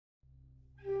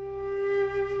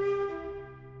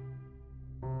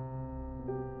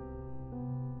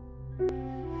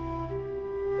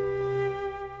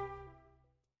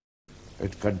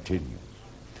It continues.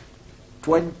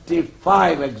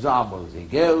 25 examples he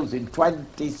gives in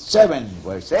 27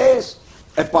 verses,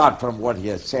 apart from what he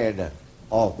has said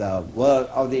of the world,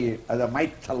 of the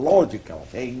mythological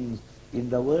things in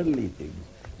the worldly things,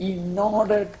 in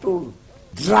order to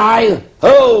drive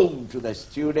home to the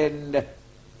student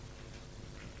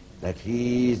that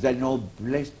he is the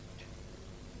noblest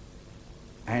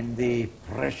and the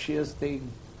precious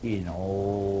thing in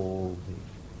all things.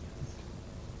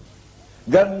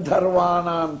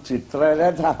 Gandharvanam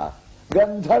Chitraratha.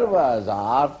 Gandharvas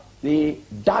are the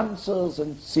dancers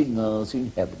and singers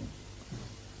in heaven.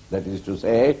 That is to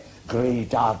say,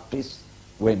 great artists,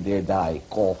 when they die,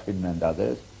 Coffin and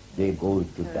others, they go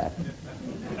into that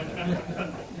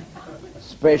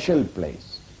special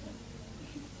place.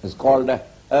 It's called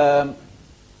a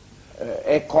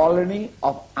colony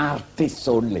of artists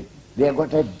only. They have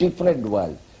got a different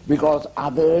world because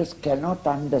others cannot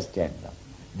understand them.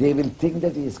 They will think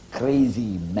that he is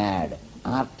crazy, mad.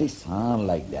 Artists are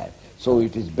like that. So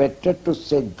it is better to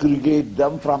segregate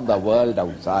them from the world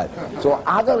outside. So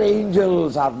other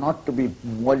angels are not to be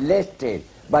molested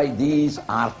by these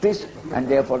artists, and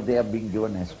therefore they are being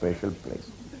given a special place.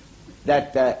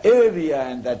 That area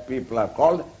and that people are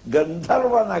called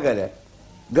Gandharva Nagara,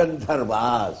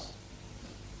 Gandharvas.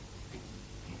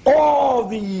 All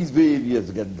these various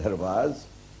Gandharvas,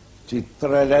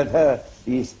 Chitraratha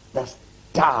is the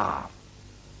star.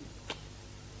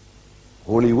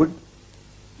 Hollywood.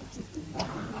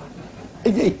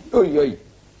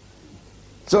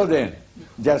 So then,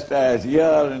 just as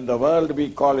here in the world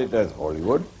we call it as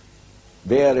Hollywood,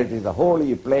 there it is a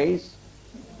holy place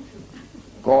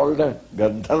called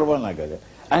Gandharva Nagara.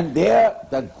 And there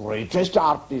the greatest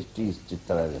artist is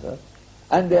Chitraratha,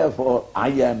 and therefore I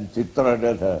am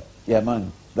Chitraratha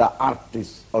among the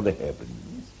artists of the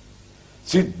heavens.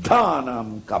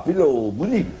 Siddhanam Kapilo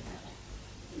Muni.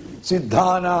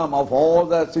 Siddhanam, of all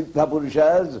the Siddha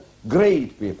Purushas,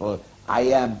 great people, I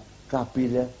am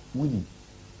Kapila Muni.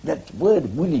 That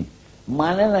word Muni,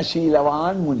 Manana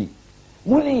Shilavan Muni.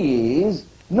 Muni is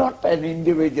not an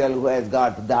individual who has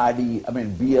got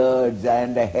beards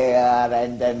and hair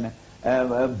and then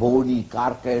a bony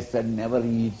carcass and never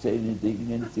eats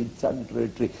anything and sits under a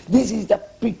tree. This is the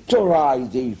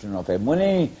picturization of a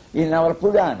Muni in our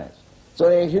Puranas. So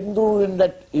a Hindu in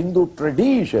that Hindu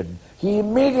tradition, he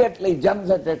immediately jumps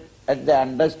at the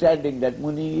understanding that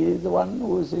Muni is the one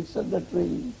who sits on the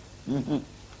tree.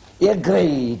 A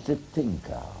great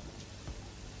thinker.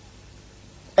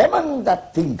 Among the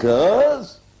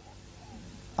thinkers,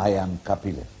 I am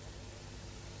Kapila.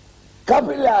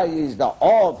 Kapila is the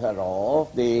author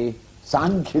of the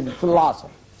Sankhya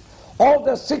philosophy. Of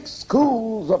the 6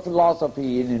 schools of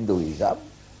philosophy in Hinduism,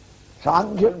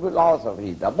 Sankhya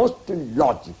philosophy, the most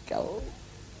logical,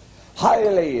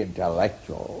 highly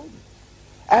intellectual,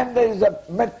 and there is a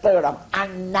method of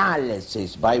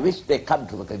analysis by which they come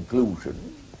to the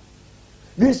conclusion.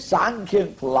 This Sankhya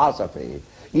philosophy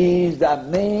is the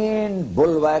main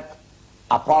bulwark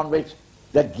upon which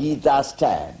the Gita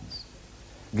stands.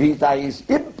 Gita is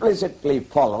implicitly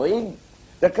following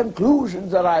the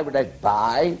conclusions arrived at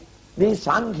by the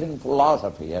Sankhya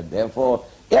philosophy, and therefore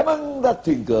among the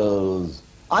thinkers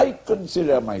I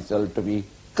consider myself to be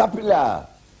Kapila.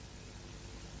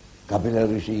 Kapila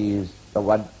Rishi is the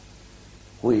one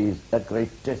who is the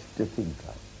greatest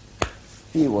thinker.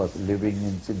 He was living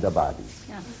in Siddhabadi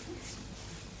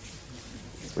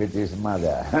with his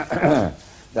mother.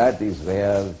 That is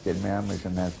where Chinmaya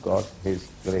Mission has got his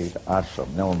great ashram.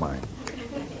 Never mind.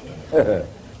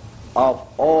 Of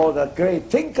all the great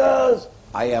thinkers,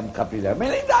 I am Kapila,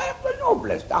 meaning I am the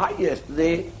noblest, the highest,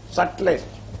 the subtlest.